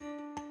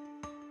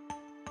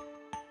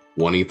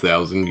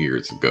20,000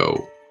 years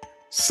ago,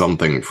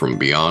 something from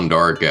beyond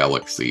our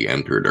galaxy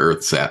entered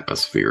Earth's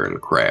atmosphere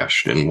and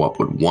crashed in what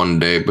would one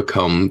day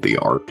become the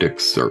Arctic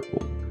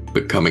Circle,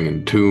 becoming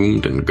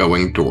entombed and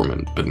going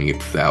dormant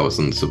beneath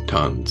thousands of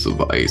tons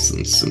of ice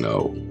and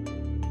snow.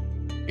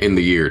 In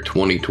the year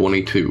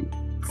 2022,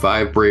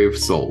 5 brave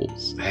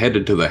souls,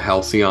 headed to the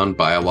Halcyon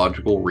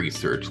Biological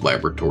Research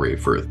Laboratory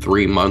for a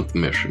 3-month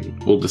mission,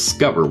 will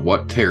discover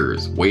what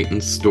terrors wait in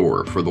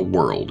store for the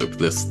world if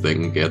this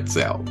thing gets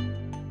out.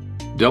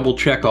 Double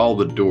check all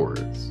the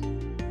doors.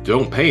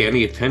 Don't pay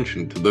any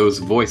attention to those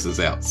voices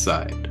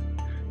outside.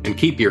 And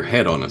keep your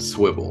head on a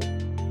swivel.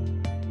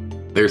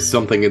 There's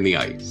something in the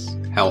ice.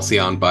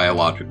 Halcyon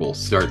Biological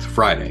starts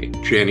Friday,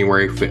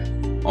 January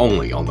 5th,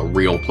 only on the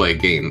Real Play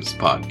Games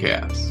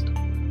podcast.